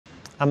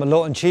I'm at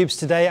Lawton Tubes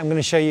today. I'm going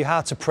to show you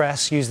how to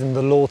press using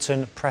the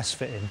Lawton Press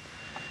fitting.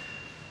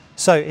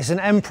 So it's an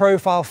M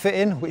profile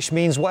fitting, which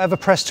means whatever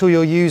press tool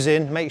you're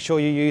using, make sure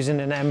you're using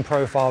an M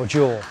profile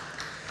jaw.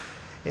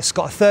 It's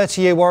got a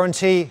 30-year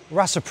warranty,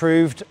 WRAS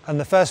approved, and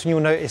the first thing you'll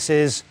notice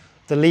is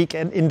the leak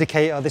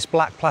indicator, this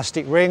black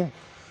plastic ring.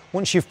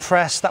 Once you've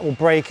pressed, that will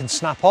break and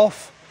snap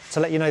off to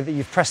let you know that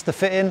you've pressed the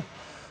fitting.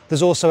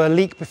 There's also a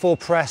leak before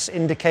press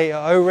indicator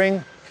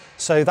O-ring.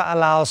 So that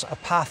allows a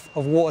path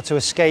of water to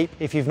escape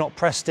if you've not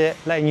pressed it,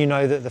 letting you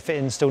know that the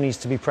fitting still needs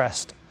to be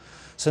pressed.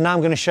 So now I'm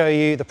going to show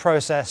you the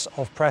process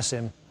of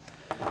pressing.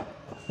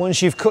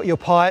 Once you've cut your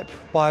pipe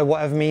by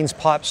whatever means,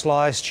 pipe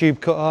slice, tube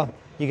cutter,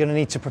 you're going to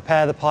need to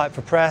prepare the pipe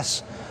for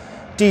press,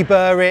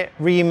 deburr it,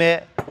 ream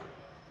it,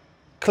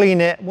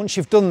 clean it. Once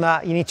you've done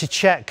that, you need to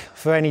check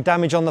for any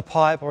damage on the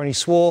pipe or any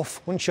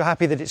swarf. Once you're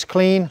happy that it's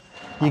clean,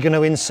 you're going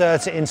to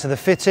insert it into the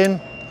fitting.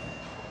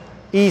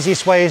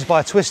 Easiest way is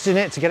by twisting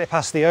it to get it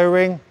past the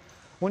O-ring.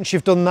 Once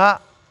you've done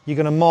that, you're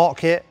going to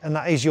mark it, and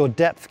that is your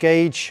depth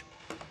gauge.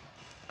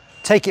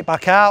 Take it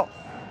back out,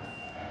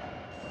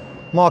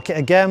 mark it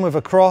again with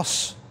a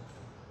cross,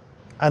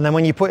 and then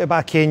when you put it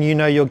back in, you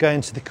know you're going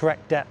to the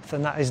correct depth,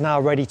 and that is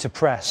now ready to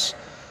press.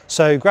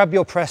 So grab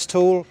your press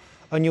tool,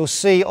 and you'll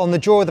see on the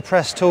jaw of the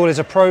press tool is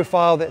a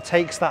profile that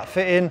takes that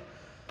fitting,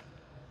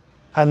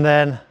 and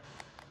then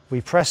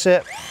we press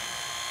it.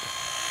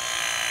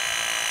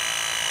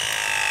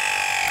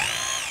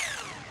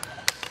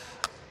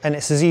 And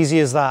it's as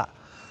easy as that.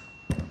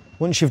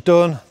 Once you've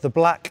done, the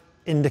black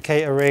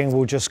indicator ring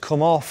will just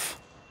come off.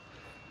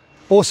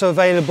 Also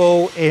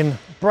available in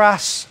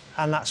brass,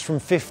 and that's from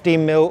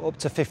 15mm up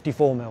to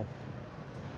 54mm.